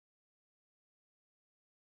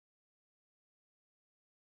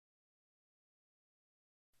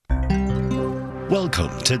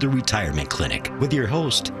Welcome to the Retirement Clinic with your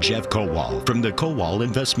host, Jeff Kowal from the Kowal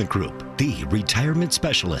Investment Group, the retirement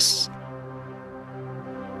specialists.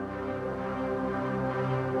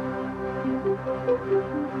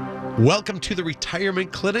 Welcome to the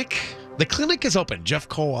Retirement Clinic. The clinic is open. Jeff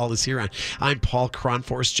Kowal is here. I'm Paul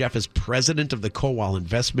Kronforce. Jeff is president of the Kowal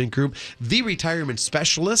Investment Group, the retirement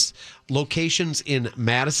specialist. Locations in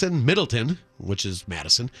Madison, Middleton, which is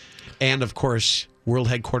Madison, and of course, world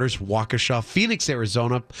headquarters, Waukesha, Phoenix,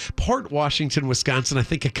 Arizona, Port Washington, Wisconsin. I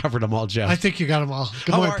think I covered them all, Jeff. I think you got them all.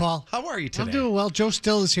 Good morning, Paul. How are you today? I'm doing well. Joe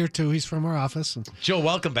Still is here, too. He's from our office. Joe,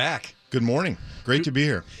 welcome back. Good morning. Great to be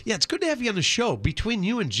here. Yeah, it's good to have you on the show. Between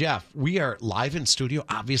you and Jeff, we are live in studio,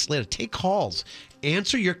 obviously, to take calls,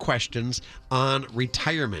 answer your questions on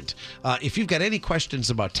retirement. If you've got any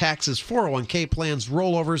questions about taxes, 401k plans,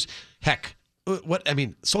 rollovers, heck,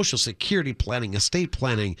 Social Security planning, estate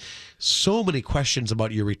planning, so many questions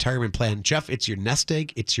about your retirement plan. Jeff, it's your nest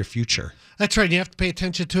egg. It's your future. That's right. You have to pay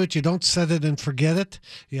attention to it. You don't set it and forget it.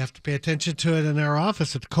 You have to pay attention to it in our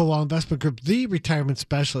office at the Kowal Investment Group, the retirement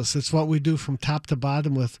specialist. It's what we do from top to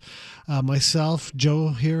bottom with myself, Joe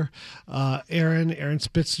here, Aaron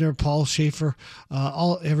Spitzner, Paul Schaefer,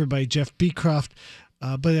 everybody, Jeff Beecroft.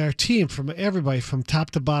 But our team, from everybody, from top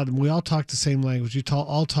to bottom, we all talk the same language. We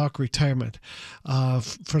all talk retirement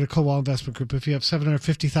for the Kowal Investment Group. If you have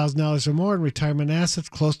 $750,000 or more in retirement assets,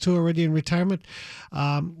 close to already in retirement,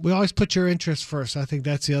 we always put your interests first. I think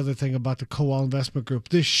that's the other thing about the Kowal Investment Group.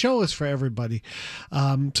 This show is for everybody.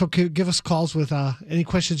 So give us calls with any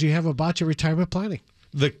questions you have about your retirement planning.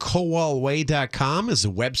 TheKowalWay.com is a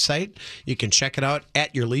website. You can check it out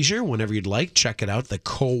at your leisure whenever you'd like. Check it out,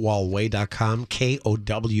 TheKowalWay.com,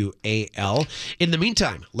 Kowal. In the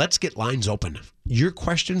meantime, let's get lines open. Your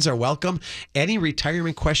questions are welcome. Any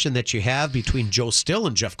retirement question that you have between Joe Still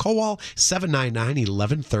and Jeff Kowal,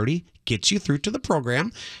 799-1130 gets you through to the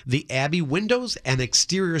program. The Abbey Windows and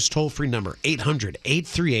Exteriors toll-free number,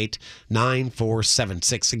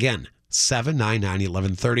 800-838-9476. Again,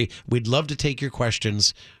 799-1130. We'd love to take your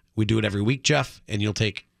questions. We do it every week, Jeff, and you'll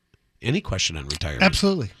take any question on retirement.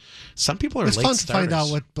 Absolutely. Some people are it's late fun starters. To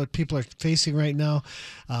find out what people are facing right now.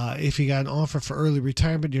 If you got an offer for early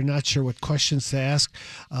retirement, you're not sure what questions to ask.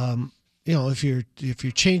 If you're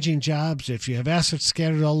changing jobs, if you have assets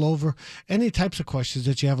scattered all over, any types of questions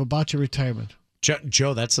that you have about your retirement.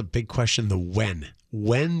 Joe, that's a big question, the when.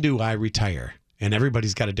 When do I retire? And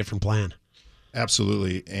everybody's got a different plan.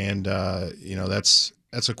 Absolutely. And, that's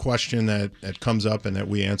a question that comes up and that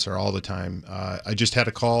we answer all the time. I just had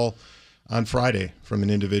a call on Friday from an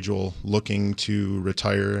individual looking to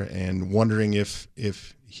retire and wondering if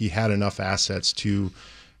he had enough assets to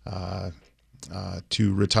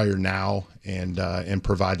retire now and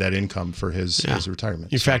provide that income for his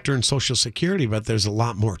retirement. You factor in Social Security, but there's a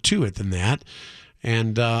lot more to it than that.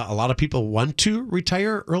 And a lot of people want to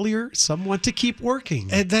retire earlier. Some want to keep working.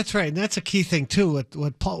 And that's right. And that's a key thing, too.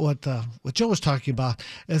 What Joe was talking about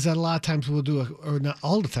is that a lot of times we'll do, or not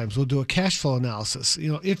all the times, we'll do a cash flow analysis.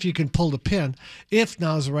 If you can pull the pin, if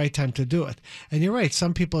now is the right time to do it. And you're right.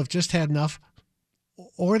 Some people have just had enough,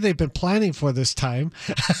 or they've been planning for this time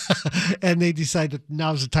and they decide that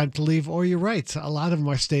now's the time to leave. Or you're right, a lot of them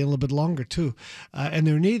are staying a little bit longer too. And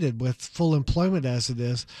they're needed with full employment as it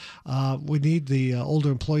is. We need the older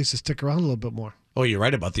employees to stick around a little bit more. Oh, you're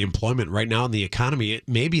right about the employment right now in the economy. It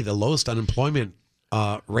may be the lowest unemployment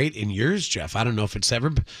rate in years, Jeff. I don't know if it's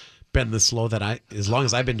ever been this low as long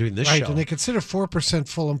as I've been doing this show. Right, and they consider 4%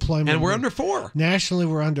 full employment. And we're under 4. Nationally,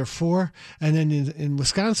 we're under 4. And then in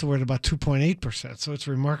Wisconsin, we're at about 2.8%. So it's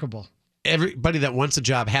remarkable. Everybody that wants a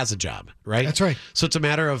job has a job, right? That's right. So it's a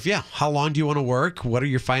matter of, how long do you want to work? What are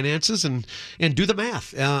your finances? And do the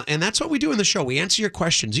math. And that's what we do in the show. We answer your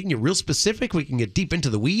questions. You can get real specific. We can get deep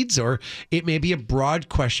into the weeds, or it may be a broad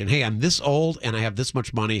question. Hey, I'm this old and I have this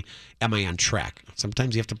much money. Am I on track?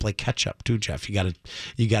 Sometimes you have to play catch up too, Jeff. You got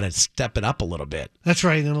to step it up a little bit. That's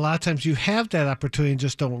right. And a lot of times you have that opportunity and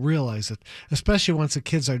just don't realize it, especially once the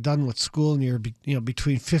kids are done with school and you're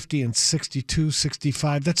between 50 and 62,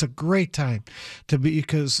 65. That's a great time to be,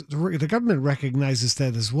 because the government recognizes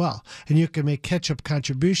that as well. And you can make catch-up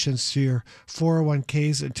contributions to your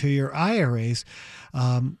 401ks and to your IRAs.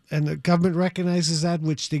 And the government recognizes that,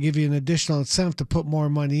 which they give you an additional incentive to put more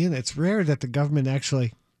money in. It's rare that the government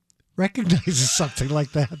actually recognizes something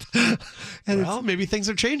like that. And Well, maybe things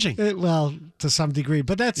are changing. well, to some degree,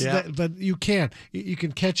 but Yeah. but you can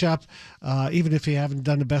catch up even if you haven't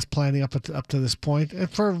done the best planning up to this point, and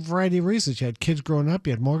for a variety of reasons. You had kids growing up,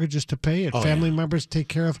 you had mortgages to pay, you had family members to take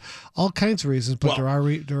care of, all kinds of reasons. But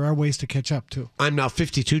there are ways to catch up too. I'm now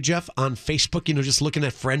 52, Jeff, on Facebook, just looking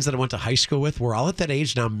at friends that I went to high school with. We're all at that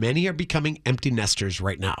age now. Many are becoming empty nesters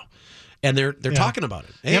right now. And they're talking about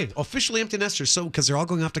it. Hey, officially empty nesters. So because they're all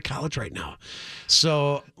going off to college right now.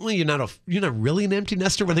 So you're not really an empty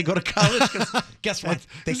nester when they go to college. 'Cause guess what?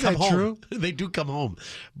 They come home. True? They do come home.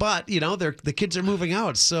 But the kids are moving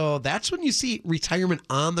out. So that's when you see retirement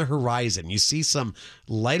on the horizon. You see some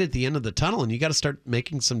light at the end of the tunnel, and you got to start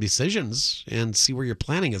making some decisions and see where your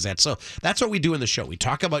planning is at. So that's what we do in the show. We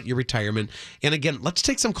talk about your retirement. And again, let's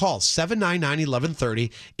take some calls.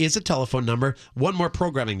 799-1130 is a telephone number. One more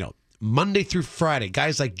programming note. Monday through Friday,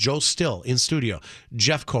 guys like Joe Still in studio,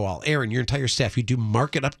 Jeff Kowal, Aaron, your entire staff, you do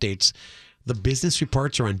market updates. The business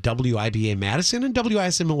reports are on WIBA Madison and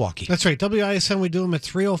WISN Milwaukee. That's right. WISN, we do them at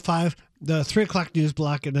 3:05, the 3 o'clock news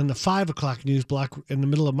block, and then the 5 o'clock news block in the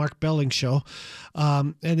middle of Mark Belling's show.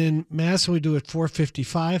 And in Madison, we do it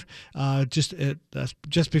 4:55,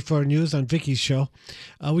 just before news on Vicky's show.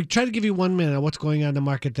 We try to give you 1 minute of what's going on in the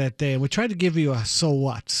market that day, and we try to give you a so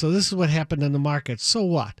what. So this is what happened in the market. So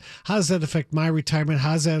what? How does that affect my retirement?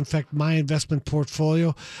 How does that affect my investment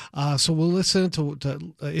portfolio? So we'll listen to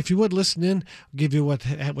if you would listen in, we'll give you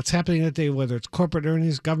what's happening that day, whether it's corporate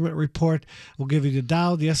earnings, government report. We'll give you the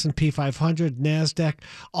Dow, the S&P 500, NASDAQ,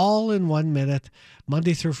 all in 1 minute,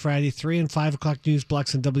 Monday through Friday, 3 and 5 o'clock news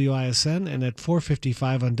blocks on WISN, and at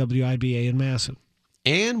 4:55 on WIBA in Madison.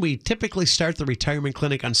 And we typically start the retirement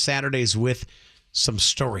clinic on Saturdays with some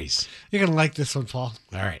stories. You're going to like this one, Paul.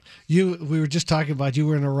 All right. We were just talking about you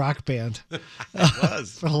were in a rock band. I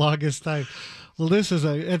was. For the longest time. Well, this is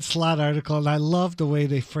a Ed Slott article, and I love the way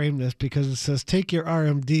they frame this because it says, take your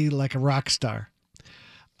RMD like a rock star.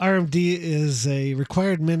 RMD is a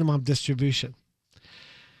required minimum distribution.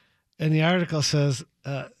 And the article says,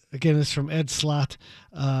 again, it's from Ed Slott,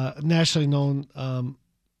 nationally known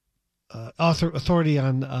authority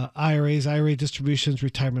on IRAs, IRA distributions,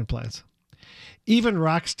 retirement plans. Even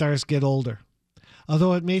rock stars get older.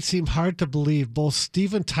 Although it may seem hard to believe, both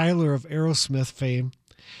Steven Tyler of Aerosmith fame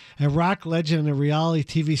and rock legend and reality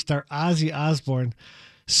TV star Ozzy Osbourne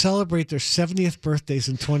celebrate their 70th birthdays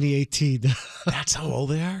in 2018. That's how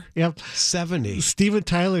old they are? Yep. 70. Steven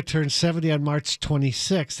Tyler turned 70 on March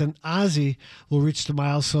 26th, and Ozzy will reach the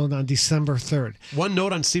milestone on December 3rd. One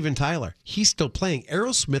note on Steven Tyler. He's still playing.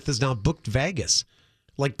 Aerosmith has now booked Vegas.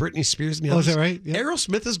 Like Britney Spears and the others. Is that right? Yep.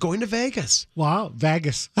 Aerosmith is going to Vegas. Wow,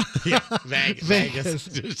 Vegas. Yeah, Vegas.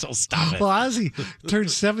 So stop it. Well, Ozzy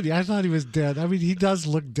turned 70. I thought he was dead. I mean, he does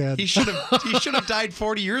look dead. He should have died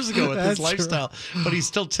 40 years ago with his That's lifestyle, but he's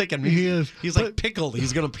still ticking. He is. He's like pickled.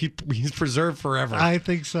 He's preserved forever. I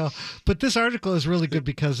think so. But this article is really good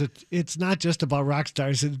because it's not just about rock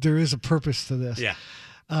stars. There is a purpose to this. Yeah.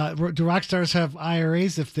 Do rock stars have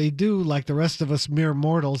IRAs? If they do, like the rest of us mere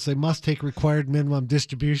mortals, they must take required minimum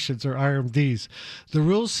distributions or RMDs. The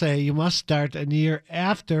rules say you must start a year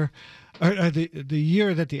after, or the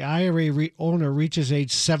year that the IRA owner reaches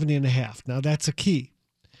age 70 and a half. Now that's a key.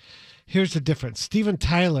 Here's the difference. Steven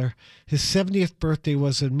Tyler, his 70th birthday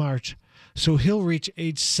was in March, so he'll reach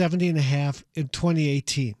age 70 and a half in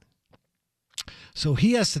 2018. So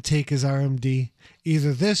he has to take his RMD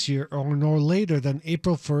either this year or no later than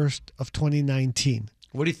April 1st of 2019.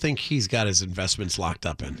 What do you think he's got his investments locked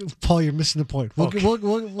up in? Paul, you're missing the point. We'll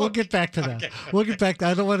get back to that. Okay. We'll get back to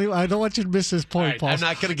that. I don't want you to miss this point, right, Paul. I'm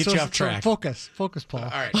not going to get you off track. Focus, Paul. All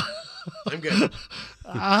right. I'm good.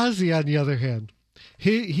 Ozzy, on the other hand,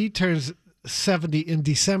 he turns 70 in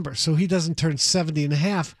December, so he doesn't turn 70 and a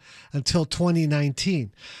half until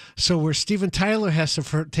 2019. So where Steven Tyler has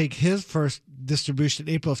to take his first distribution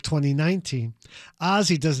in April of 2019,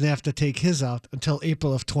 Ozzy doesn't have to take his out until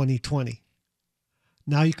April of 2020.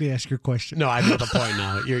 Now you can ask your question. No, I know the point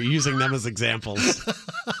now. You're using them as examples.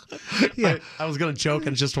 Yeah. I was going to joke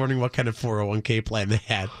and just wondering what kind of 401k plan they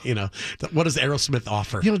had. What does Aerosmith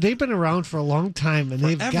offer? They've been around for a long time, and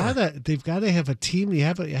they've got to have a team. You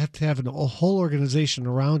have to have a whole organization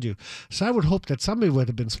around you. So I would hope that somebody would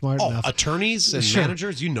have been smart enough. Attorneys and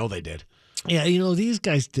managers, they did. Yeah, these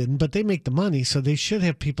guys didn't, but they make the money, so they should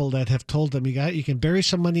have people that have told them, you can bury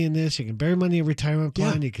some money in this, you can bury money in a retirement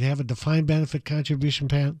plan, you can have a defined benefit contribution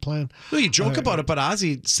plan. Well, you joke about it, but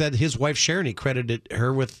Ozzy said his wife Sharon, he credited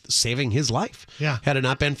her with saving his life. Yeah. Had it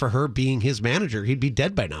not been for her being his manager, he'd be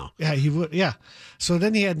dead by now. Yeah, he would. Yeah. So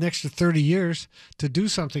then he had an extra 30 years to do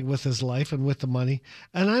something with his life and with the money.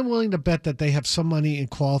 And I'm willing to bet that they have some money in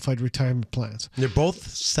qualified retirement plans. They're both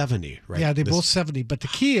 70, right? Yeah, they're both 70. But the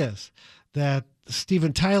key is that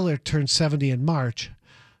Steven Tyler turned 70 in March.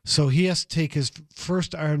 So he has to take his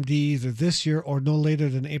first RMD either this year or no later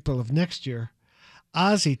than April of next year.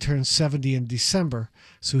 Ozzy turns 70 in December.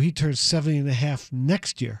 So he turns 70 and a half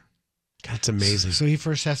next year. That's amazing. So he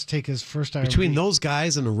first has to take his first RMD. Between those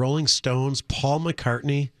guys and the Rolling Stones, Paul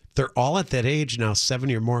McCartney, they're all at that age now,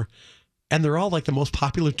 70 or more. And they're all like the most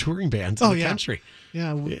popular touring bands in the country.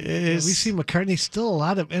 Yeah, we see McCartney still a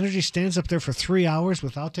lot of energy, stands up there for 3 hours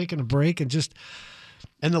without taking a break and just...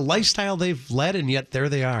 And the lifestyle they've led, and yet there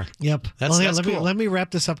they are. Yep. That's cool. Let me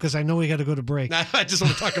wrap this up because I know we got to go to break. I just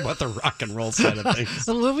want to talk about the rock and roll side of things.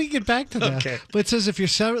 Let me get back to that. Okay. But it says if you're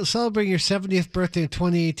celebrating your 70th birthday in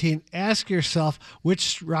 2018, ask yourself,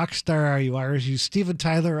 which rock star are you? Are you Steven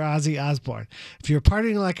Tyler or Ozzy Osbourne? If you're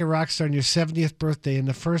partying like a rock star on your 70th birthday in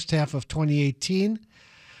the first half of 2018,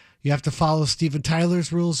 you have to follow Steven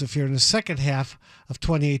Tyler's rules. If you're in the second half of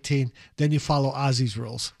 2018, then you follow Ozzy's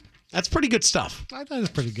rules. That's pretty good stuff. I thought it was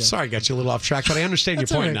pretty good. Sorry, I got you a little off track, but I understand your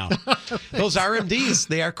point now. Those RMDs,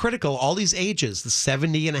 they are critical. All these ages, the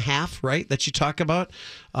 70 and a half, right, that you talk about.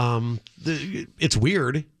 It's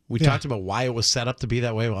weird. We talked about why it was set up to be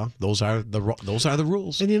that way. Well, those are the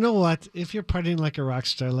rules. And you know what? If you're partying like a rock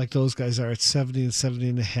star, like those guys are at 70 and 70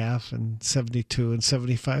 and a half and 72 and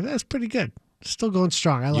 75, that's pretty good. Still going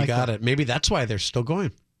strong. I like that. You got it. Maybe that's why they're still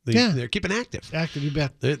going. They're keeping active. Active, you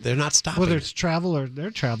bet. They're not stopping. Whether it's travel or they're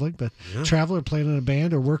traveling, but travel or playing in a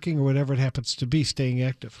band or working or whatever it happens to be, staying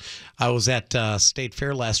active. I was at State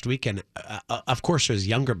Fair last week, and of course there's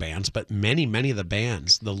younger bands, but many of the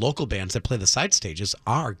bands, the local bands that play the side stages,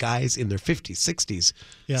 are guys in their 50s, 60s,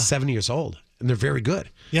 70 years old. And they're very good.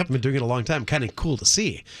 Yep. I've been doing it a long time. Kind of cool to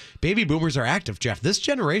see. Baby boomers are active, Jeff. This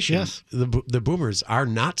generation, the boomers are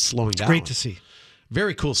not slowing down. Great to see.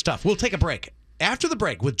 Very cool stuff. We'll take a break. After the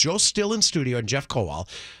break, with Joe Still in studio and Jeff Kowal,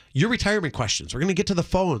 your retirement questions. We're going to get to the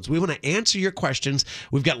phones. We want to answer your questions.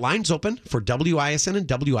 We've got lines open for WISN and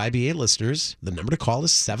WIBA listeners. The number to call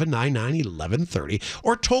is 799-1130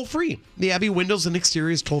 or toll free. The Abbey Windows and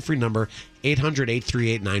Exteriors toll free number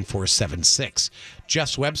 800-838-9476.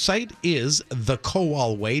 Jeff's website is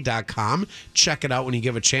thekowalway.com. Check it out when you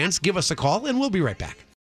give a chance. Give us a call and we'll be right back.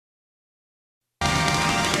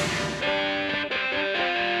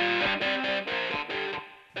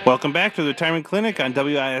 Welcome back to the Retirement Clinic on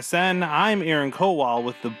WISN. I'm Aaron Kowal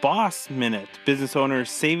with the Boss Minute, Business Owner's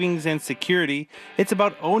Savings and Security. It's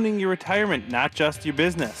about owning your retirement, not just your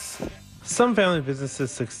business. Some family businesses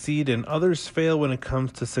succeed and others fail when it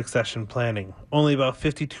comes to succession planning. Only about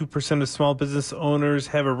 52% of small business owners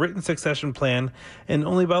have a written succession plan, and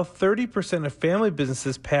only about 30% of family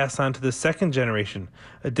businesses pass on to the second generation.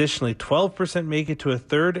 Additionally, 12% make it to a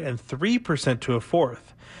third and 3% to a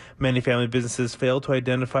fourth. Many family businesses fail to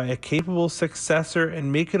identify a capable successor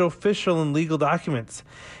and make it official in legal documents.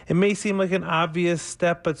 It may seem like an obvious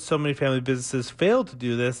step, but so many family businesses fail to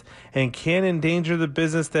do this and can endanger the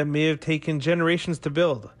business that may have taken generations to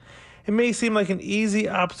build. It may seem like an easy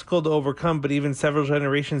obstacle to overcome, but even several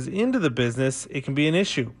generations into the business, it can be an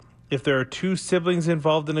issue. If there are two siblings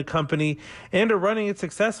involved in a company and are running it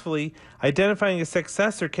successfully, identifying a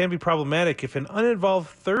successor can be problematic if an uninvolved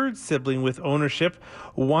third sibling with ownership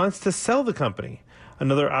wants to sell the company.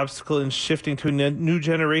 Another obstacle in shifting to a new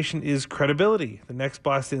generation is credibility. The next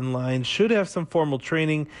boss in line should have some formal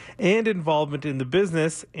training and involvement in the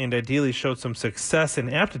business and ideally show some success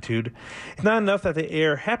and aptitude. It's not enough that the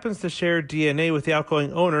heir happens to share DNA with the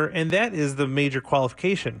outgoing owner, and that is the major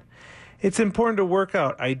qualification. It's important to work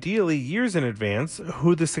out, ideally years in advance,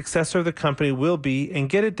 who the successor of the company will be and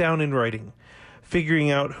get it down in writing.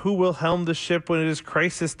 Figuring out who will helm the ship when it is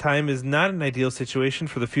crisis time is not an ideal situation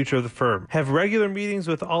for the future of the firm. Have regular meetings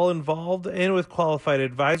with all involved and with qualified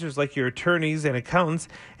advisors like your attorneys and accountants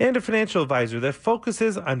and a financial advisor that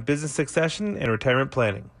focuses on business succession and retirement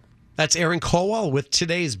planning. That's Aaron Kowal with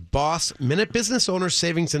today's Boss Minute, Business Owner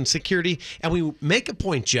Savings and Security. And we make a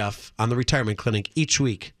point, Jeff, on the Retirement Clinic each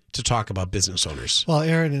week to talk about business owners. Well,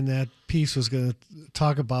 Aaron in that piece was going to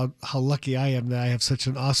talk about how lucky I am that I have such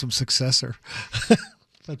an awesome successor.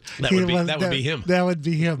 That would be him. That would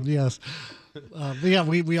be him, yes. But yeah,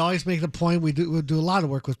 we always make the point. We do a lot of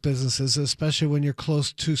work with businesses, especially when you're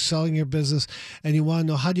close to selling your business, and you want to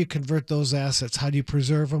know, how do you convert those assets? How do you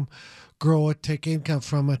preserve them, grow it, take income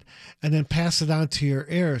from it, and then pass it on to your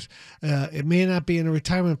heirs? It may not be in a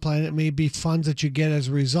retirement plan. It may be funds that you get as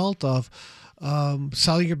a result of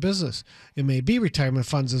selling your business. It may be retirement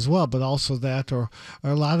funds as well, but also that, or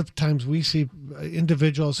a lot of times we see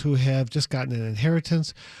individuals who have just gotten an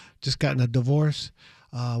inheritance, just gotten a divorce,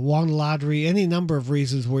 won lottery, any number of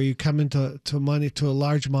reasons where you come into a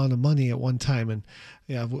large amount of money at one time. And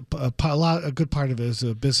yeah, a good part of it is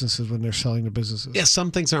businesses when they're selling their businesses. Yeah,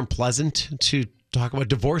 some things aren't pleasant to talk about.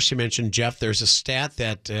 Divorce, you mentioned, Jeff. There's a stat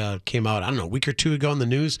that came out, I don't know, a week or two ago in the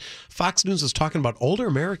news. Fox News was talking about older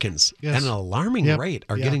Americans at an alarming rate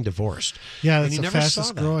are getting divorced. Yeah, and it's the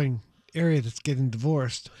fastest growing area that's getting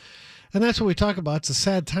divorced. And that's what we talk about. It's a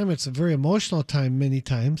sad time. It's a very emotional time many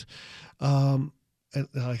times. And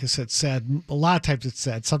like I said, sad. A lot of times it's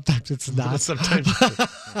sad. Sometimes it's not. Sometimes.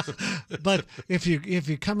 But if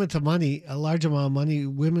you come into money, a large amount of money,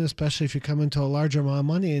 women especially, if you come into a larger amount of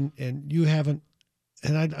money and you haven't,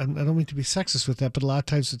 and I don't mean to be sexist with that, but a lot of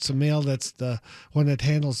times it's a male that's the one that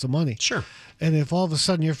handles the money. Sure. And if all of a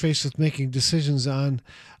sudden you're faced with making decisions on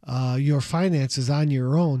your finances on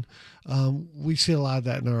your own, we see a lot of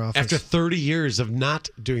that in our office. After 30 years of not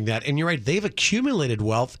doing that, and you're right, they've accumulated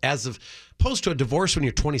wealth as of opposed to a divorce when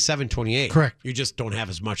you're 27, 28. Correct. You just don't have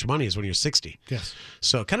as much money as when you're 60. Yes.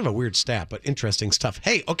 So kind of a weird stat, but interesting stuff.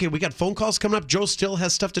 Hey, okay, we got phone calls coming up. Joe still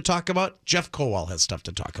has stuff to talk about. Jeff Kowal has stuff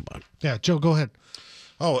to talk about. Yeah, Joe, go ahead.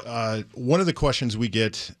 One of the questions we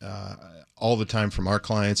get all the time from our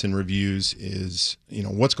clients in reviews is,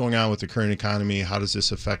 what's going on with the current economy? How does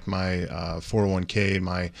this affect my 401k,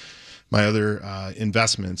 my other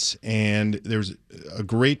investments? And there's a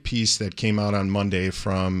great piece that came out on Monday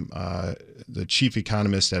from the chief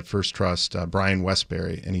economist at First Trust, Brian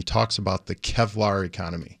Westbury, and he talks about the Kevlar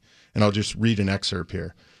economy. And I'll just read an excerpt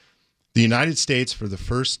here. The United States, for the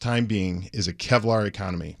first time being, is a Kevlar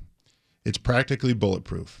economy. It's practically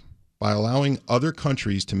bulletproof. By allowing other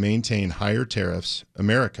countries to maintain higher tariffs,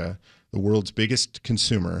 America, the world's biggest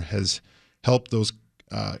consumer, has helped those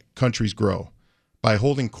countries grow. By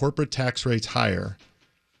holding corporate tax rates higher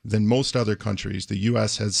than most other countries, the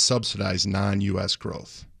U.S. has subsidized non-U.S.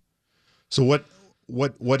 growth. So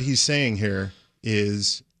what he's saying here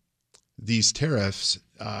is these tariffs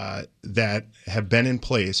that have been in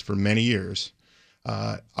place for many years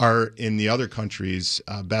are in the other countries'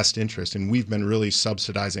 best interest, and we've been really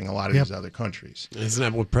subsidizing a lot of these other countries. Isn't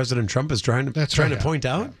that what President Trump is trying to point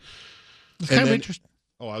out? It's kind of interesting.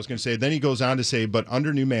 Oh, I was going to say, then he goes on to say, but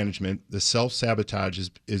under new management, the self-sabotage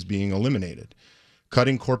is being eliminated.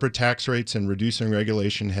 Cutting corporate tax rates and reducing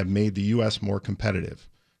regulation have made the U.S. more competitive.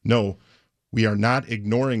 No, we are not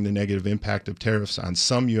ignoring the negative impact of tariffs on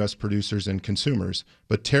some U.S. producers and consumers,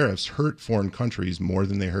 but tariffs hurt foreign countries more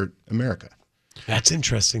than they hurt America. That's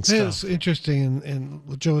interesting stuff. It's interesting, and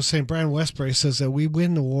what Joe was saying, Brian Westbury says that we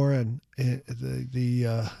win the war and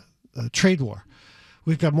the trade war.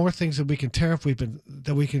 We've got more things that we can tariff.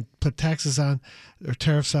 That we can put taxes on or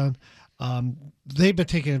tariffs on. They've been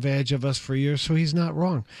taking advantage of us for years, so he's not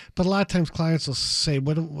wrong. But a lot of times, clients will say,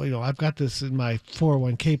 I've got this in my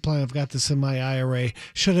 401k plan. I've got this in my IRA.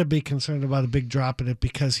 Should I be concerned about a big drop in it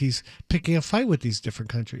because he's picking a fight with these different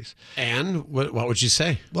countries?" And what would you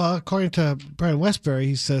say? Well, according to Brian Westbury,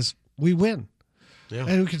 he says we win. Yeah.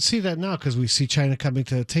 And we can see that now because we see China coming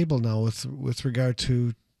to the table now with regard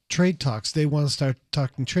to trade talks. They want to start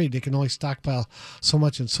talking trade. They can only stockpile so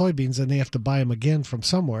much in soybeans, and they have to buy them again from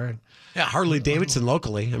somewhere. Yeah, Harley Davidson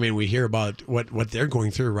locally. I mean, we hear about what they're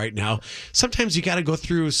going through right now. Sometimes you got to go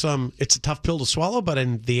through it's a tough pill to swallow, but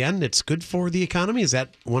in the end, it's good for the economy. Is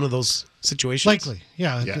that one of those situations? Likely,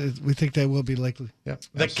 yeah. We think that will be likely. Yeah,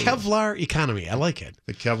 the absolutely. Kevlar economy. I like it.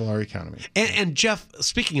 The Kevlar economy. And Jeff,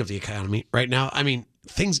 speaking of the economy right now, I mean,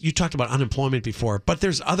 things you talked about unemployment before, but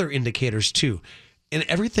there's other indicators too. And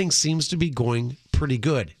everything seems to be going pretty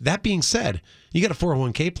good. That being said, you got a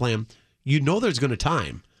 401k plan, there's going to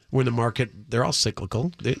time when the market, they're all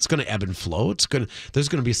cyclical. It's going to ebb and flow. There's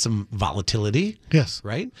going to be some volatility. Yes.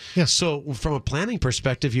 Right? Yes. So from a planning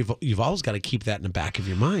perspective, you've always got to keep that in the back of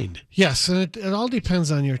your mind. Yes, and it all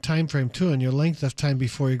depends on your time frame too, and your length of time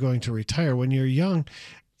before you're going to retire. When you're young,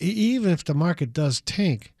 even if the market does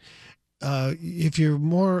tank, if you're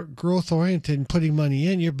more growth oriented and putting money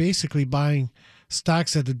in, you're basically buying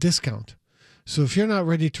stocks at a discount. So if you're not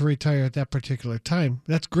ready to retire at that particular time,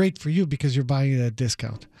 that's great for you because you're buying it at a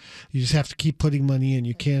discount. You just have to keep putting money in.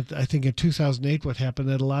 You can't, I think in 2008 what happened,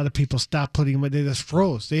 that a lot of people stopped putting money, they just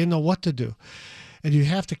froze. They didn't know what to do. And you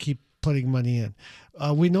have to keep putting money in.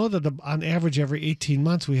 We know that on average, every 18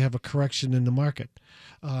 months, we have a correction in the market.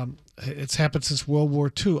 It's happened since World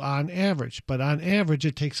War II on average, but on average,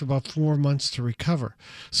 it takes about 4 months to recover.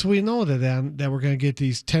 So we know that we're going to get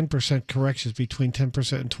these 10% corrections, between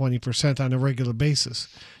 10% and 20% on a regular basis.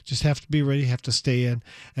 Just have to be ready, have to stay in,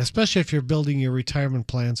 especially if you're building your retirement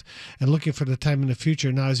plans and looking for the time in the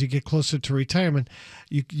future. Now, as you get closer to retirement,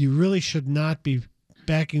 you really should not be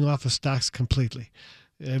backing off of stocks completely.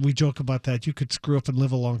 And we joke about that. You could screw up and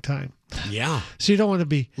live a long time. Yeah. So you don't want to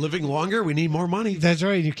be Living longer, we need more money. That's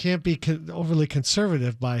right. You can't be overly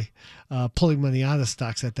conservative by pulling money out of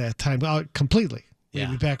stocks at that time completely.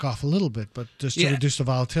 Maybe Yeah. back off a little bit, but just to reduce the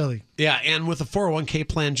volatility. Yeah, and with a 401k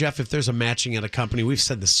plan, Jeff, if there's a matching at a company, we've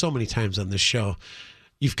said this so many times on this show,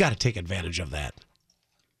 you've got to take advantage of that.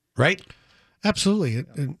 Right? Absolutely.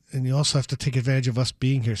 And you also have to take advantage of us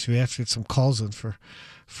being here. So we have to get some calls in for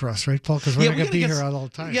us, right, Paul? Because we're not going to be here all the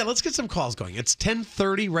time. Yeah, let's get some calls going. It's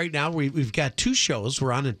 10:30 right now. We've got two shows.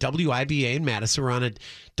 We're on at WIBA in Madison. We're on at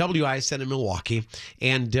WISN in Milwaukee.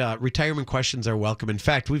 And retirement questions are welcome. In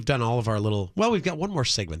fact, we've done all of our we've got one more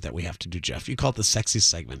segment that we have to do, Jeff. You call it the sexy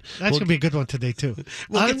segment. That's going to be a good one today, too.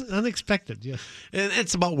 Unexpected, yes. And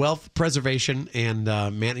it's about wealth preservation and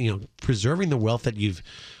preserving the wealth that you've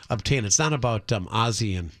obtained. It's not about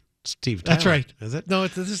Ozzy and Steve Tyler. That's right. Is it? No,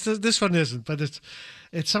 this one isn't, but it's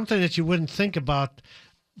something that you wouldn't think about,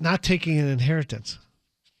 not taking an inheritance.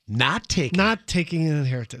 Not taking an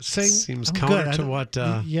inheritance. Saying, seems I'm counter good. to what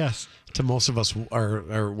yes. to most of us are.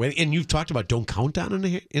 And you've talked about don't count on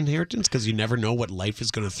an inheritance because you never know what life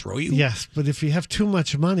is going to throw you. Yes, but if you have too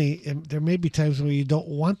much money, there may be times when you don't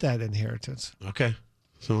want that inheritance. Okay.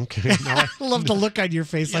 Okay. I love the look on your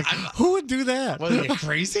face. Like, who would do that? What, are you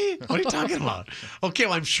crazy? What are you talking about? Okay,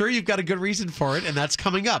 well, I'm sure you've got a good reason for it, and that's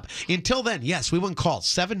coming up. Until then, yes, we want calls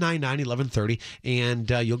 799-1130, and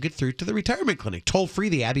you'll get through to the retirement clinic. Toll free,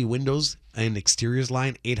 the Abbey Windows and Exteriors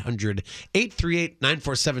line,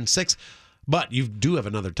 800-838-9476. But you do have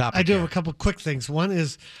another topic. I do here. have a couple quick things. One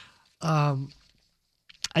is, I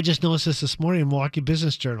just noticed this morning in Milwaukee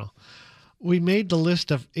Business Journal. We made the list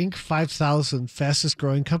of Inc. 5,000 fastest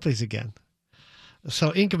growing companies again. So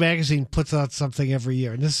Inc. magazine puts out something every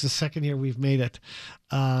year, and this is the second year we've made it.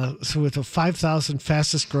 So with the 5,000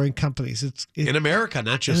 fastest growing companies, it's in America,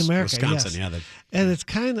 not just in America, Wisconsin. yes. Yeah, and it's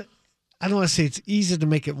kind of, I don't want to say it's easy to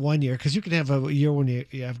make it 1 year because you can have a year when you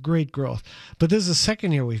have great growth. But this is the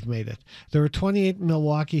second year we've made it. There were 28 in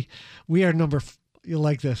Milwaukee. We are you'll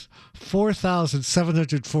like this,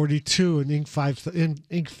 4,742 in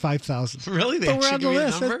Inc. 5,000. Really? They But we're actually on the give you a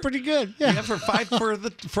list. number? That's pretty good. Yeah.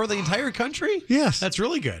 for the entire country? Yes. That's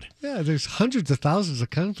really good. Yeah, there's hundreds of thousands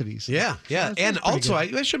of companies. Yeah. That's And pretty also,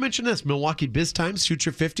 good. I should mention this, Milwaukee Biz Times,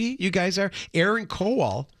 Future 50, you guys are. Aaron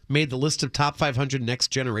Kowal made the list of top 500 next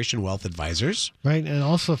generation wealth advisors. Right, and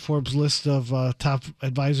also Forbes list of top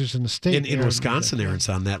advisors in the state. In Wisconsin, Aaron's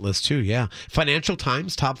on that list too, yeah. Financial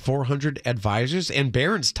Times, top 400 advisors, and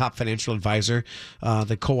Barron's top financial advisor,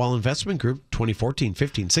 the Kowal Investment Group, 2014,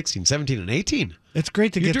 15, 16, 17, and 18. It's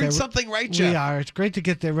great to You're get doing that. something right, Jeff. We are. It's great to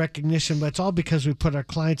get their recognition, but it's all because we put our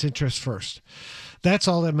clients' interests first. That's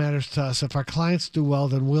all that matters to us. If our clients do well,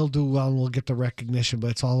 then we'll do well and we'll get the recognition,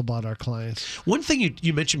 but it's all about our clients. One thing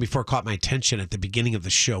you mentioned before caught my attention at the beginning of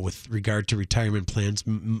the show with regard to retirement plans,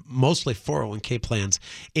 mostly 401k plans.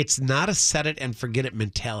 It's not a set it and forget it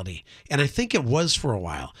mentality. And I think it was for a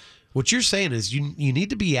while. What you're saying is you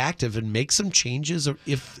need to be active and make some changes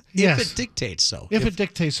if it dictates so. If it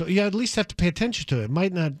dictates so. You at least have to pay attention to it. It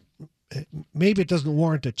might not. Maybe it doesn't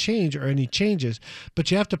warrant a change or any changes,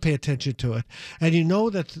 but you have to pay attention to it. And you know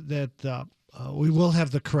that we will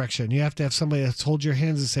have the correction. You have to have somebody that's hold your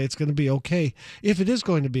hands and say it's going to be okay if it is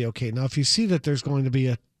going to be okay. Now, if you see that there's going to be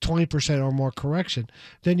a 20% or more correction,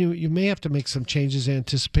 then you may have to make some changes in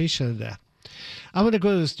anticipation of that. I'm going to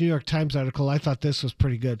go to this New York Times article. I thought this was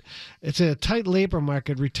pretty good. It's a tight labor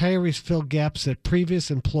market. Retirees fill gaps that previous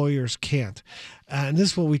employers can't. And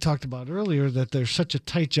this is what we talked about earlier, that there's such a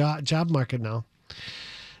tight job market now.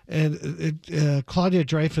 And Claudia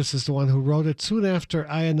Dreyfus is the one who wrote it. Soon after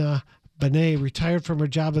Ayana Benet retired from her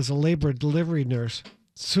job as a labor delivery nurse,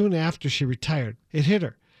 soon after she retired, it hit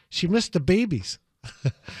her. She missed the babies,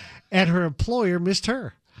 and her employer missed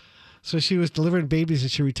her. So she was delivering babies and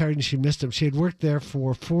she retired and she missed them. She had worked there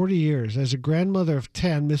for 40 years. As a grandmother of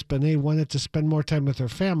 10, Miss Benet wanted to spend more time with her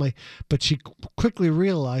family, but she quickly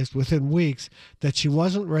realized within weeks that she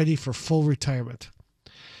wasn't ready for full retirement.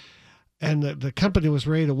 And the company was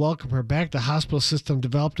ready to welcome her back. The hospital system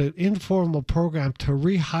developed an informal program to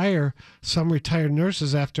rehire some retired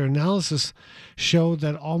nurses after analysis showed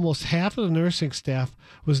that almost half of the nursing staff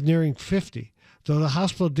was nearing 50. Though the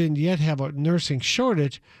hospital didn't yet have a nursing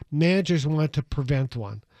shortage, managers wanted to prevent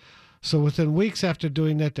one. So within weeks after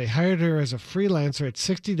doing that, they hired her as a freelancer at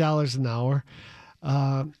 $60 an hour,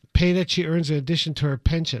 pay that she earns in addition to her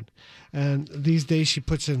pension. And these days she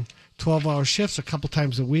puts in 12-hour shifts a couple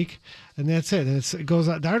times a week, and that's it. And it goes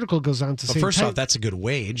on, the article goes on to say... First off, that's a good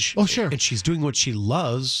wage. Oh, sure. And she's doing what she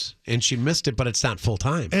loves, and she missed it, but it's not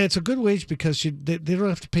full-time. And it's a good wage because they don't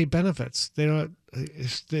have to pay benefits. All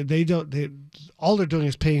they're doing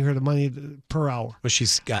is paying her the money per hour. Well,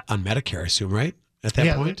 she's got on Medicare, I assume, right? At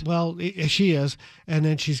that point? Well, she is. And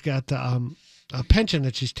then she's got a pension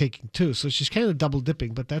that she's taking too. So she's kind of double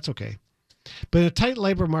dipping, but that's okay. But in a tight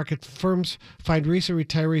labor market, firms find recent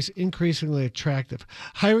retirees increasingly attractive.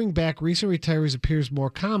 Hiring back recent retirees appears more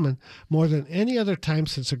common more than any other time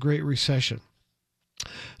since the Great Recession.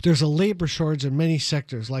 There's a labor shortage in many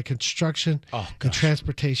sectors like construction and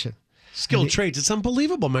transportation. Skilled trades. It's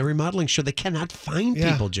unbelievable. My remodeling show, they cannot find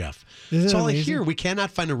people, Jeff. That's all I hear. We cannot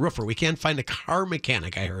find a roofer. We can't find a car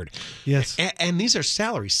mechanic, I heard. Yes. And these are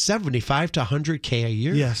salaries, $75 to $100K a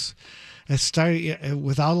year. Yes.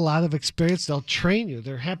 Without a lot of experience, they'll train you.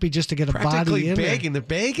 They're happy just to get a body in begging. there. They're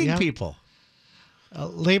begging people.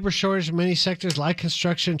 Labor shortage in many sectors like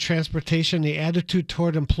construction, transportation. The attitude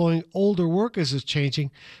toward employing older workers is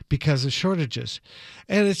changing because of shortages.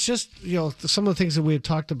 And it's just, some of the things that we had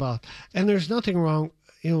talked about. And there's nothing wrong.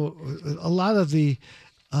 A lot of the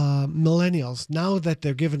millennials, now that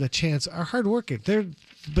they're given a chance, are hardworking. They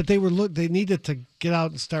needed to get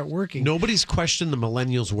out and start working. Nobody's questioned the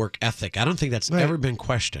millennials' work ethic. I don't think that's ever been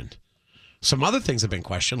questioned. Some other things have been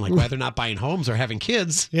questioned, like why they're not buying homes or having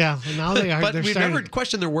kids. Yeah, and now they are. But we've never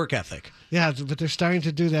questioned their work ethic. Yeah, but they're starting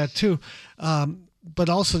to do that too. But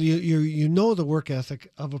also, you know the work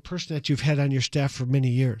ethic of a person that you've had on your staff for many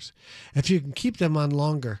years. If you can keep them on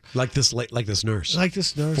longer, like this nurse, like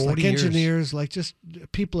engineers, like just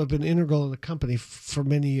people have been integral in the company for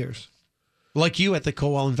many years. Like you at the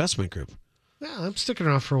Kowal Investment Group. Yeah, I'm sticking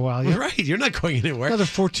around for a while. Yeah. Right, you're not going anywhere. Another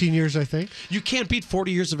 14 years, I think. You can't beat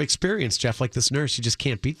 40 years of experience, Jeff, like this nurse. You just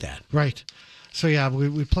can't beat that. Right. So, yeah,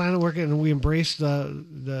 we plan on working, and we embrace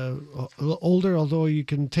the older, although you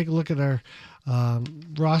can take a look at our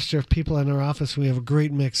roster of people in our office. We have a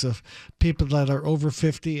great mix of people that are over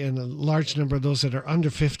 50 and a large number of those that are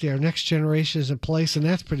under 50. Our next generation is in place, and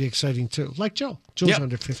that's pretty exciting too. Like Joe. Joe's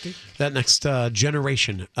under 50. That next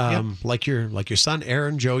generation, like your son,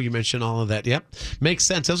 Aaron, Joe, you mentioned all of that. Yep. Makes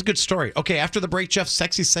sense. That was a good story. Okay, after the break, Jeff's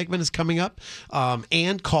sexy segment is coming up.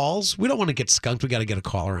 And calls. We don't want to get skunked. We got to get a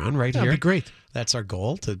caller on here. That'd be great. That's our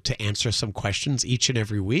goal, to answer some questions each and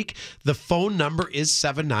every week. The phone number is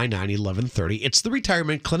 799-1130. It's the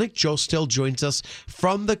Retirement Clinic. Joe Still joins us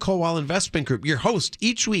from the Kowal Investment Group. Your host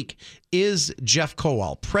each week is Jeff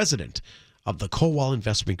Kowal, president of the Kowal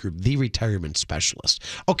Investment Group, the retirement specialist.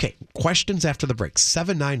 Okay, questions after the break,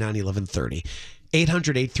 799-1130.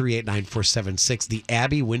 800-838-9476, the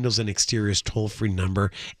Abbey Windows and Exteriors toll-free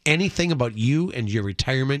number. Anything about you and your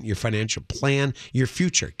retirement, your financial plan, your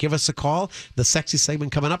future, give us a call. The sexy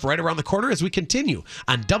segment coming up right around the corner as we continue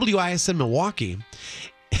on WISN Milwaukee.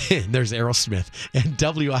 And there's Aerosmith and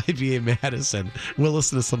WIBA Madison. We'll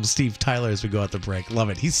listen to some Steve Tyler as we go at the break. Love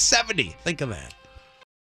it. He's 70. Think of that.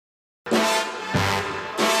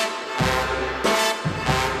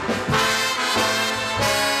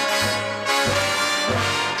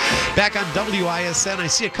 Back on WISN, I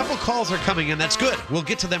see a couple calls are coming in. That's good. We'll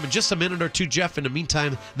get to them in just a minute or two, Jeff. In the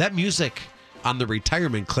meantime, that music on the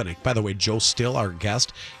Retirement Clinic. By the way, Joe Still, our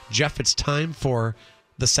guest. Jeff, it's time for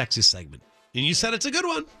the sexy segment. And you said it's a good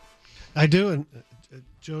one. I do, and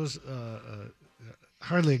Joe's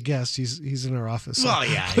hardly a guest. He's in our office. So well,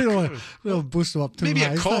 yeah. We don't want to boost him up too maybe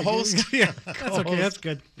high. A co-host. Yeah, that's okay. That's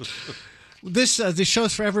good. This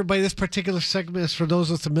show's for everybody. This particular segment is for those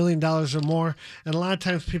with $1 million or more. And a lot of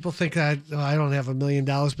times people think I don't have $1 million.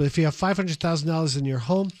 But if you have $500,000 in your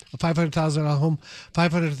home, a $500,000 home,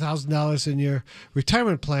 $500,000 in your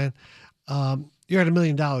retirement plan, you're at $1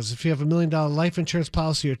 million. If you have $1 million life insurance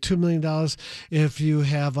policy, you're at $2 million. If you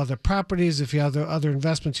have other properties, if you have other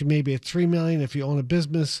investments, you may be at $3 million. If you own a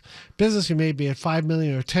business, you may be at $5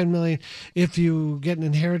 million or $10 million. If you get an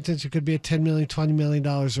inheritance, you could be at $10 million, $20 million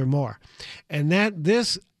or more. And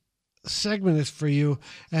this segment is for you,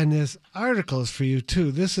 and this article is for you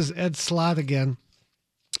too. This is Ed Slott again.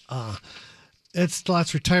 Ed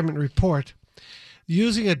Slott's retirement report,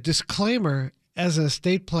 using a disclaimer as an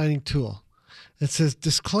estate planning tool. It says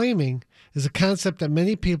disclaiming is a concept that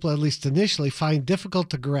many people, at least initially, find difficult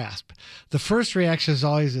to grasp. The first reaction is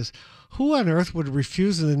always who on earth would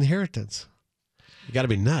refuse an inheritance? You got to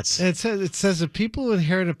be nuts. And it says that people who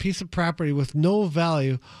inherit a piece of property with no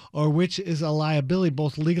value or which is a liability,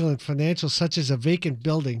 both legal and financial, such as a vacant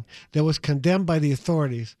building that was condemned by the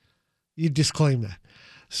authorities, you disclaim that.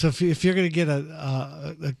 So if you're going to get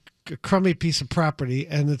a crummy piece of property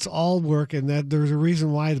and it's all work and that there's a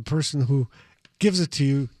reason why the person who gives it to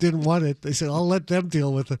you didn't want it, they said, I'll let them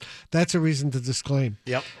deal with it. That's a reason to disclaim.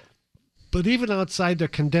 Yep. But even outside their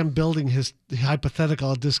condemned building, his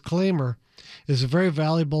hypothetical disclaimer is a very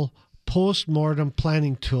valuable post-mortem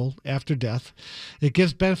planning tool after death. It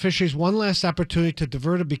gives beneficiaries one last opportunity to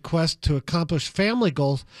divert a bequest to accomplish family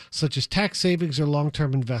goals such as tax savings or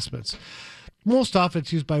long-term investments. Most often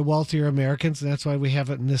it's used by wealthier Americans, and that's why we have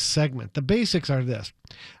it in this segment. The basics are this.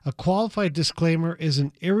 A qualified disclaimer is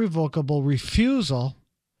an irrevocable refusal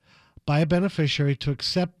by a beneficiary to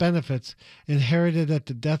accept benefits inherited at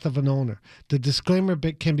the death of an owner. The disclaimer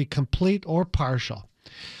can be complete or partial.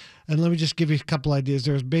 And let me just give you a couple ideas.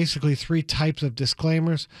 There's basically 3 types of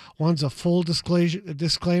disclaimers. One's a full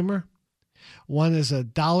disclaimer. One is a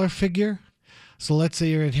dollar figure. So let's say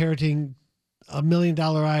you're inheriting $1 million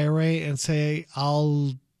IRA and say,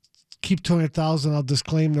 I'll keep $200,000, I'll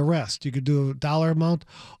disclaim the rest. You could do a dollar amount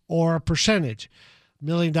or a percentage. $1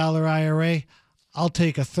 million IRA, I'll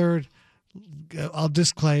take a third, I'll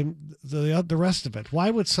disclaim the rest of it. Why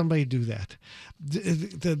would somebody do that?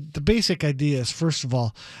 The basic idea is, first of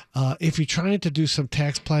all, if you're trying to do some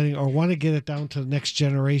tax planning or want to get it down to the next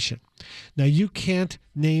generation, now you can't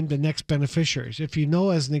name the next beneficiaries. If you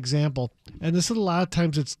know, as an example, and this is a lot of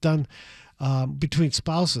times it's done between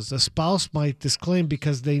spouses. The spouse might disclaim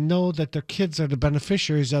because they know that their kids are the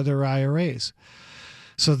beneficiaries of their IRAs.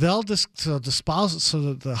 So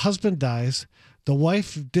the husband dies, the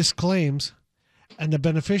wife disclaims, and the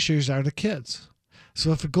beneficiaries are the kids.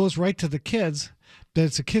 So if it goes right to the kids, then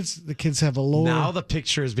it's the kids have a lower. Now the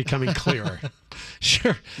picture is becoming clearer.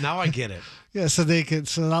 Sure. Now I get it. Yeah, so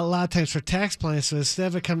a lot of times for tax planning, so instead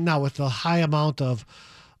of it coming now with the high amount of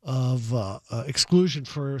exclusion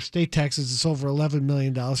for state taxes, it's over $11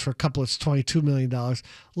 million. For a couple, it's $22 million.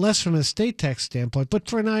 Less from a state tax standpoint, but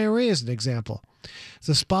for an IRA, as an example,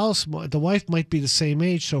 the wife might be the same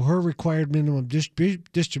age, so her required minimum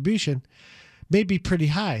distribution may be pretty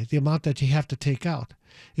high, the amount that you have to take out.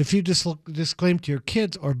 If you disclaim to your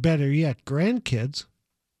kids, or better yet, grandkids,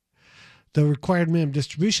 the required minimum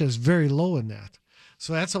distribution is very low in that.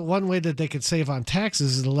 So that's one way that they could save on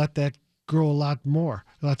taxes, is to let that grow a lot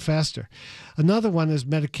faster. Another one is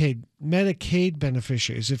Medicaid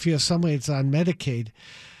beneficiaries. If you have somebody that's on Medicaid,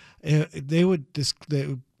 they would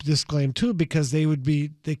disclaim too, because they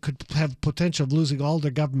could have potential of losing all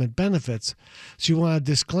their government benefits. So you want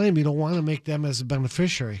to disclaim, you don't want to make them as a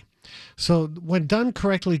beneficiary. So when done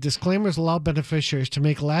correctly, disclaimers allow beneficiaries to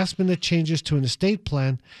make last-minute changes to an estate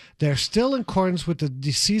plan that are still in accordance with the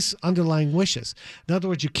deceased's underlying wishes. In other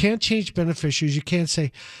words, you can't change beneficiaries. You can't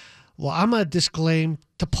say, well, I'm going to disclaim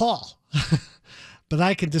to Paul, but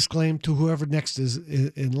I can disclaim to whoever next is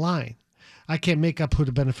in line. I can't make up who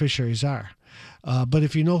the beneficiaries are. But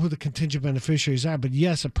if you know who the contingent beneficiaries are, but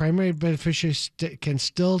yes, a primary beneficiary can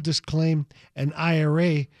still disclaim an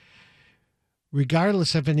IRA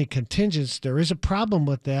regardless of any contingents. There is a problem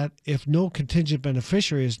with that. If no contingent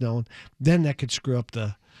beneficiary is known, then that could screw up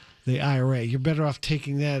the IRA. You're better off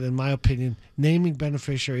taking that, in my opinion, naming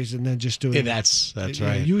beneficiaries and then just doing that's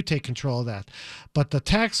right. You take control of that. But the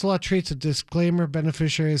tax law treats a disclaimer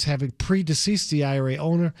beneficiary as having predeceased the IRA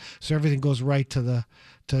owner, so everything goes right to the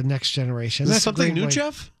next generation. Is this something new,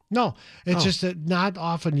 Jeff? No, it's just not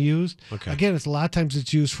often used. Okay. Again, it's a lot of times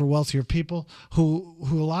it's used for wealthier people who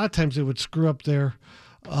a lot of times it would screw up their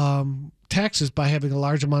taxes by having a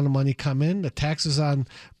large amount of money come in. The taxes on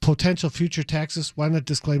potential future taxes, why not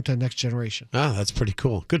disclaim to the next generation? Oh, that's pretty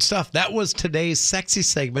cool. Good stuff. That was today's sexy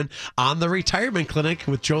segment on the Retirement Clinic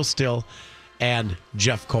with Joe Still and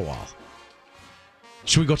Jeff Kowal.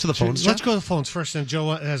 Should we go to the phones, Let's Jeff? go to the phones first, and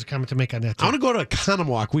Joe has a comment to make on that too. I want to go to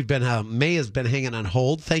Conomowoc. We've been May has been hanging on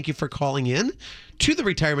hold. Thank you for calling in to the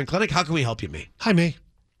Retirement Clinic. How can we help you, May? Hi, May.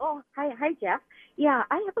 Oh, hi, Jeff. Yeah,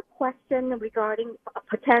 I have a question regarding a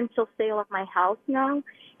potential sale of my house now,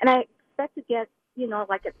 and I expect to get,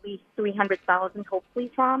 like at least $300,000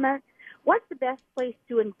 hopefully from it. What's the best place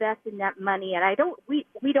to invest in that money? And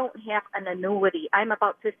we don't have an annuity. I'm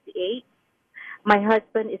about 58. My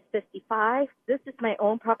husband is 55. This is my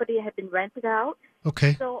own property. I have been rented out.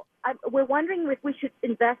 Okay. So we're wondering if we should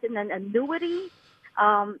invest in an annuity.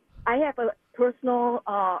 I have a personal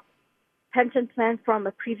pension plan from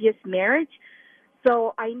a previous marriage,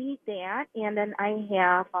 so I need that. And then I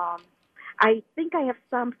I think I have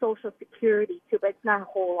some Social Security too, but it's not a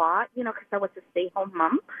whole lot, because I was a stay-home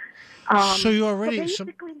mom. So you already, so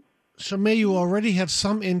basically, so May, you already have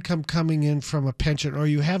some income coming in from a pension, or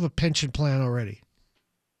you have a pension plan already?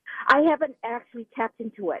 I haven't actually tapped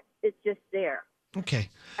into it. It's just there. Okay.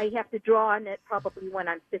 I have to draw on it probably when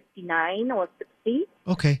I'm 59 or 60.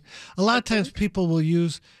 Okay. A lot of times people will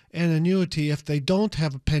use an annuity if they don't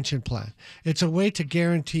have a pension plan. It's a way to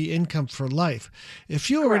guarantee income for life. If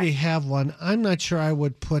you already have one, I'm not sure I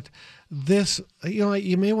would put this,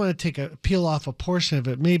 you may want to peel off a portion of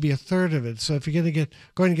it, maybe a third of it. So if you're going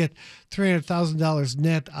to get $300,000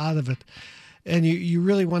 net out of it, and you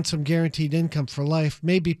really want some guaranteed income for life,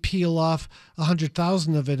 maybe peel off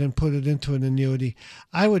 $100,000 of it and put it into an annuity.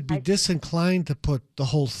 I would be disinclined to put the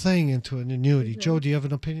whole thing into an annuity. Joe, do you have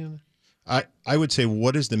an opinion? I would say,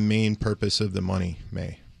 what is the main purpose of the money,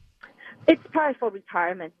 May? It's probably for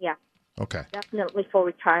retirement, yeah. Okay. Definitely for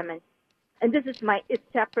retirement. And this is it's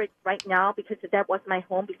separate right now because that was my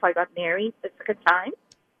home before I got married the second time.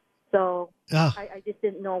 So I just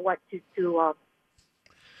didn't know what to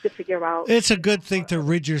figure out. It's a good thing to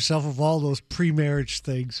rid yourself of all those pre-marriage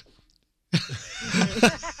things.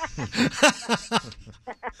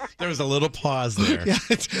 There was a little pause there. Yeah,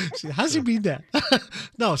 how's he mean that?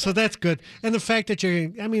 No, so that's good. And the fact that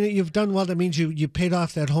you've done well, that means you paid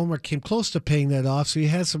off that home or came close to paying that off, so you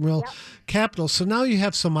had some real capital. So now you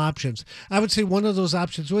have some options. I would say one of those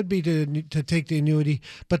options would be to take the annuity,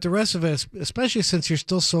 but the rest of it, especially since you're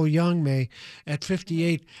still so young, May, at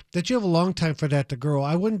 58, that you have a long time for that to grow.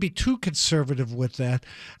 I wouldn't be too conservative with that.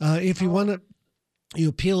 If you want to,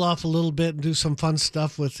 you peel off a little bit and do some fun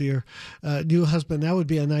stuff with your new husband, that would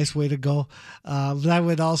be a nice way to go. But I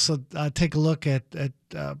would also take a look at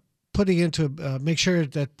putting into, make sure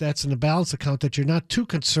that that's in a balance account, that you're not too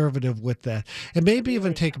conservative with that. And maybe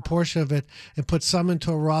even take a portion of it and put some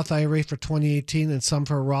into a Roth IRA for 2018 and some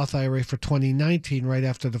for a Roth IRA for 2019 right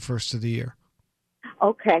after the first of the year.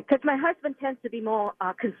 Okay, because my husband tends to be more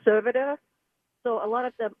conservative. So a lot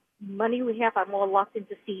of the money we have are more locked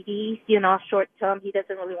into CDs, short term. He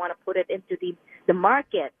doesn't really want to put it into the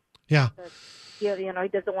market. Yeah. He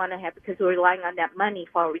doesn't want to have, because we're relying on that money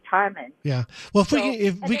for retirement. Yeah. Well,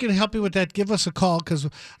 if we can help you with that, give us a call, because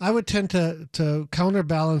I would tend to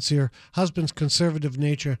counterbalance your husband's conservative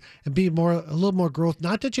nature and be a little more growth.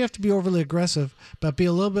 Not that you have to be overly aggressive, but be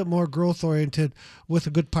a little bit more growth oriented with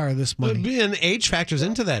a good part of this money. And age factors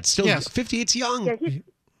into that. Still, yes. 58's young. Yeah,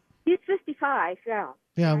 he's 55, yeah.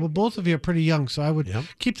 Yeah, well, both of you are pretty young, so I would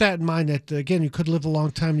keep that in mind that, again, you could live a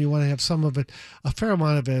long time. You want to have some of it, a fair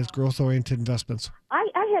amount of it, as growth-oriented investments. I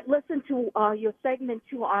had listened to your segment,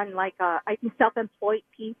 too, on, I think, self-employed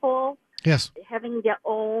people. Yes. Having their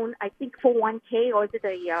own, I think, 401k, or is it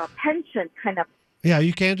a pension kind of? Yeah,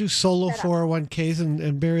 you can do solo 401ks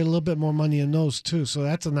and bury a little bit more money in those, too, so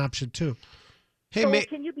that's an option, too. Hey, so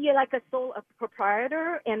can you be like a sole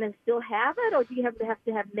proprietor and then still have it, or do you have to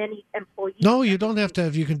have many employees? No, you don't have to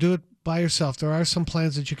have. You can do it by yourself. There are some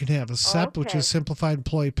plans that you can have. A SEP, which is Simplified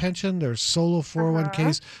Employee Pension. There's solo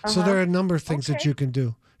 401ks. So there are a number of things that you can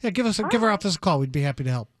do. Yeah, give our office a call. We'd be happy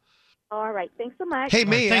to help. All right. Thanks so much. Hey,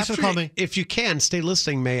 May, thanks for calling me. If you can, stay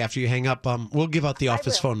listening, May, after you hang up. We'll give out the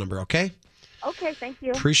office phone number, okay? Okay, thank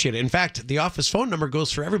you. Appreciate it. In fact, the office phone number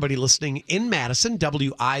goes for everybody listening in Madison,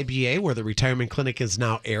 WIBA, where the Retirement Clinic is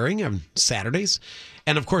now airing on Saturdays.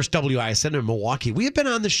 And, of course, WISN in Milwaukee. We have been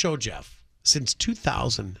on the show, Jeff, since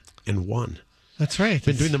 2001. That's right.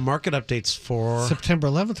 Been doing the market updates for September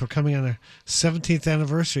 11th. We're coming on our 17th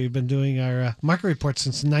anniversary. We've been doing our market reports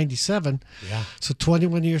since 97. Yeah. So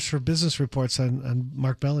 21 years for business reports on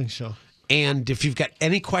Mark Belling's show. And if you've got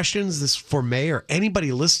any questions this for May or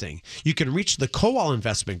anybody listening, you can reach the Kowal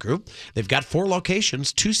Investment Group. They've got 4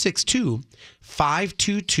 locations,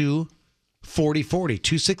 262-522-4040,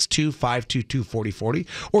 262-522-4040,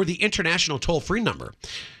 or the international toll-free number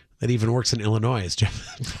that even works in Illinois, as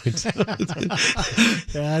Jeff points out.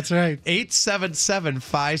 Yeah, that's right.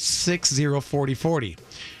 877-560-4040.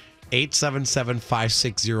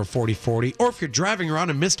 877-560-4040. Or if you're driving around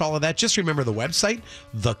and missed all of that, just remember the website,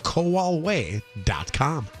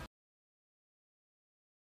 thekowalway.com.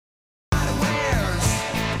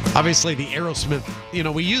 Obviously, the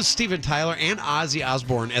Aerosmith, we use Steven Tyler and Ozzy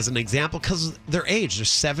Osbourne as an example because of their age. They're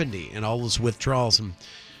 70 and all those withdrawals. And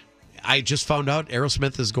I just found out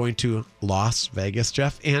Aerosmith is going to Las Vegas,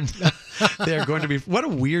 Jeff, and they're going to be, what a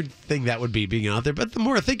weird thing that would be, being out there. But the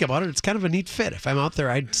more I think about it, it's kind of a neat fit. If I'm out there,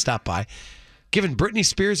 I'd stop by. Given Britney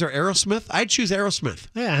Spears or Aerosmith, I'd choose Aerosmith.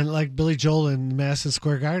 Yeah, and like Billy Joel in Madison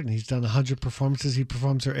Square Garden, he's done 100 performances. He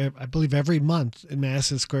performs there, I believe, every month in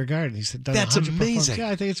Madison Square Garden. He's done That's 100 amazing. performances. Yeah,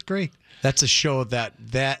 I think it's great. That's a show that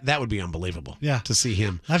would be unbelievable. Yeah. To see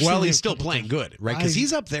him. I've Well, seen he's him still a couple playing times. good, right? Because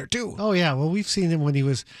he's up there too. Oh, yeah. Well, we've seen him when he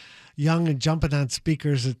was young and jumping on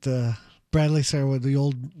speakers at the Bradley Center with the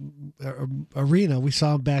old arena. We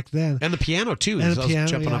saw him back then. And the piano too. And He's the also piano,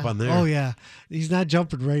 jumping yeah. up on there. Oh, yeah. He's not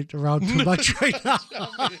jumping right around too much right now.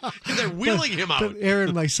 They're wheeling him out. But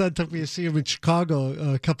Aaron, my son, took me to see him in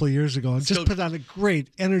Chicago a couple of years ago and Still- just put on a great,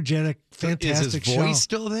 energetic, fantastic Is his voice show.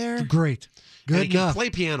 still there? Great. And Good he can enough. play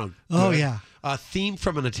piano. Oh, Good. yeah. A theme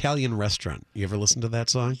from an Italian restaurant. You ever listen to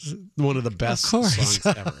that song? One of the best course.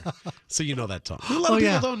 songs ever. So you know that song. A lot of people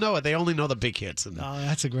yeah. don't know it. They only know the big hits. And Oh,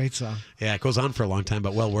 that's a great song. yeah, it goes on for a long time,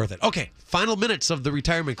 but well worth it. Okay, final minutes of the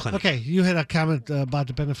retirement clinic. Okay, you had a comment about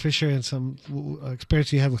the beneficiary and some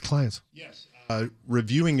experience you had with clients. Yes.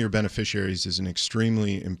 Reviewing your beneficiaries is an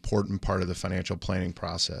extremely important part of the financial planning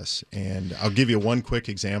process. And I'll give you one quick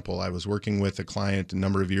example. I was working with a client a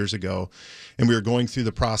number of years ago, and we were going through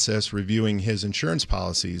the process reviewing his insurance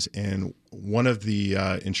policies. And one of the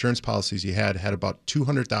insurance policies he had about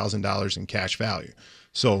 $200,000 in cash value.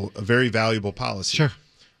 So a very valuable policy. Sure.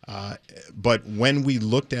 But when we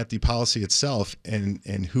looked at the policy itself and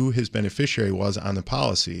who his beneficiary was on the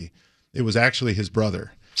policy, it was actually his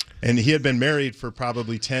brother. And he had been married for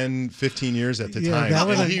probably 10, 15 years at the time. That And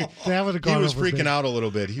would've he gone was over freaking big. out a little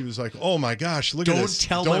bit. He was like, "Oh my gosh, look at Don't this!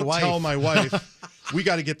 tell Don't my tell wife." my wife. We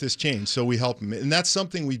got to get this changed." So we help him, and that's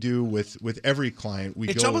something we do with every client.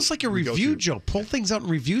 It's almost like a we go review, through- Joe. Pull things out and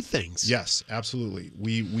review things. Yes, absolutely.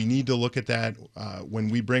 We need to look at that when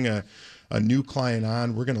we bring a new client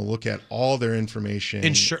on. We're going to look at all their information.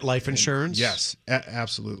 Life insurance? Yes,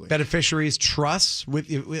 absolutely. Beneficiaries, trusts,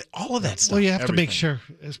 with all of that stuff. Well, you have to make Everything. sure,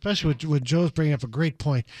 especially with Joe's bringing up a great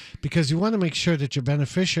point, because you want to make sure that your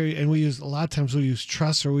beneficiary, and a lot of times we use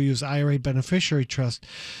trust or we use IRA beneficiary trust,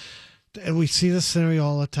 and we see this scenario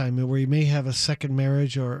all the time where you may have a second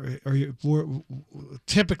marriage,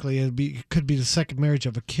 typically it could be the second marriage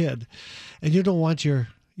of a kid, and you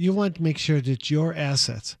want to make sure that your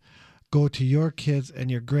assets go to your kids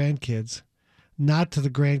and your grandkids, not to the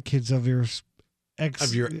grandkids of your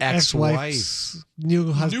ex-wife's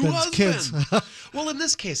new husband's kids. Well, in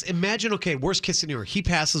this case, imagine, okay, worst case scenario, he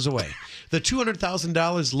passes away. The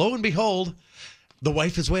 $200,000, lo and behold, the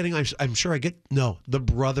wife is waiting. I'm sure the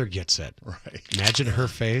brother gets it. Right. Imagine her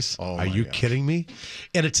face. Oh, Are my you gosh. kidding me?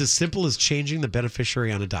 And it's as simple as changing the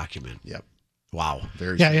beneficiary on a document. Yep. Wow.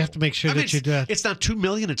 Very. Yeah, simple. you have to make sure I mean, that you do that. it's not $2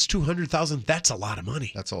 million, it's $200,000. That's a lot of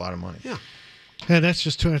money. That's a lot of money. Yeah. And that's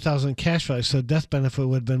just $200,000 in cash value. So death benefit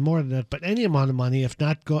would have been more than that. But any amount of money, if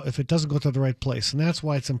it doesn't go to the right place, and that's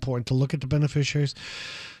why it's important to look at the beneficiaries,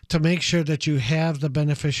 to make sure that you have the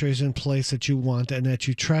beneficiaries in place that you want, and that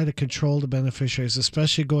you try to control the beneficiaries,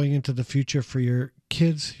 especially going into the future for your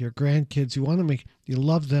kids, your grandkids. You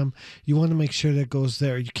love them. You want to make sure that goes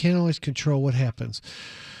there. You can't always control what happens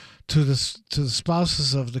to the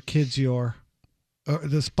spouses of the kids or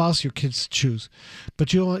the spouse your kids choose,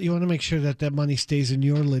 but you want to make sure that money stays in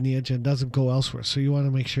your lineage and doesn't go elsewhere. So you want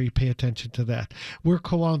to make sure you pay attention to that. We're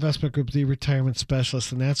Kowal Investment Group, the retirement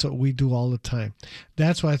specialist, and that's what we do all the time.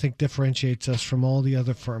 That's what I think differentiates us from all the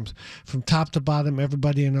other firms. From top to bottom,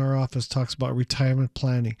 everybody in our office talks about retirement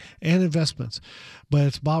planning and investments, but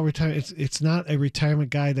it's about retirement. It's not a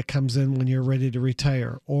retirement guy that comes in when you're ready to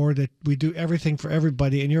retire, or that we do everything for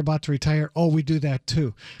everybody and you're about to retire. Oh, we do that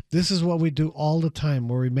too. This is what we do all the time,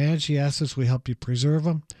 where we manage the assets. We help you preserve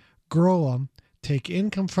them, grow them, take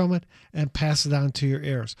income from it, and pass it on to your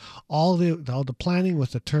heirs. All the planning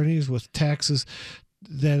with attorneys, with taxes,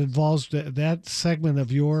 that involves that segment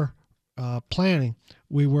of your planning.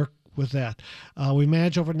 We work with that. We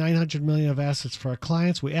manage over $900 million of assets for our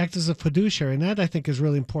clients. We act as a fiduciary, and that I think is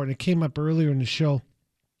really important. It came up earlier in the show.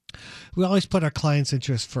 We always put our clients'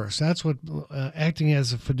 interests first. That's what acting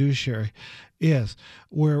as a fiduciary is,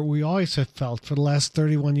 where we always have felt for the last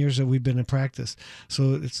 31 years that we've been in practice.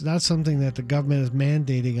 So it's not something that the government is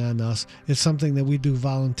mandating on us. It's something that we do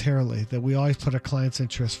voluntarily, that we always put our clients'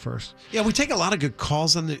 interests first. Yeah, we take a lot of good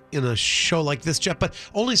calls in a show like this, Jeff, but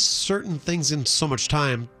only certain things in so much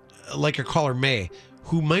time, like your caller May,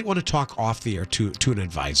 who might want to talk off the air to an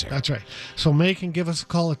advisor. That's right. So May can give us a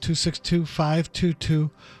call at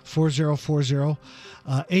 262-522-4040,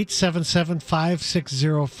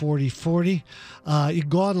 877-560-4040. You can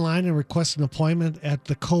go online and request an appointment at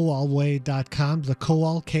thekowalway.com, the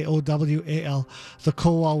Kowal, Kowal,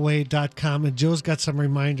 thekowalway.com. And Joe's got some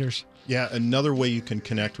reminders. Yeah, another way you can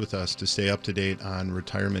connect with us to stay up to date on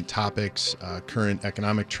retirement topics, current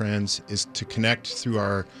economic trends, is to connect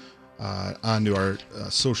through onto our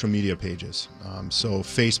social media pages. So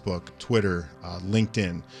Facebook, Twitter,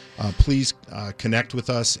 LinkedIn. Please connect with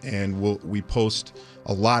us, and we post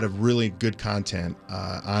a lot of really good content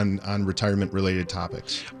on retirement-related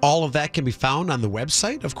topics. All of that can be found on the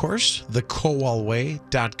website, of course,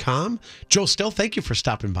 thekowalway.com. Joe Still, thank you for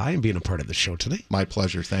stopping by and being a part of the show today. My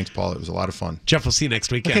pleasure. Thanks, Paul. It was a lot of fun. Jeff, we'll see you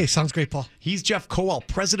next weekend. Okay, sounds great, Paul. He's Jeff Kowal,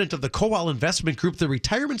 president of the Kowal Investment Group, the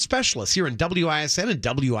retirement specialist here in WISN and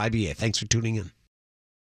WIBA. Thanks for tuning in.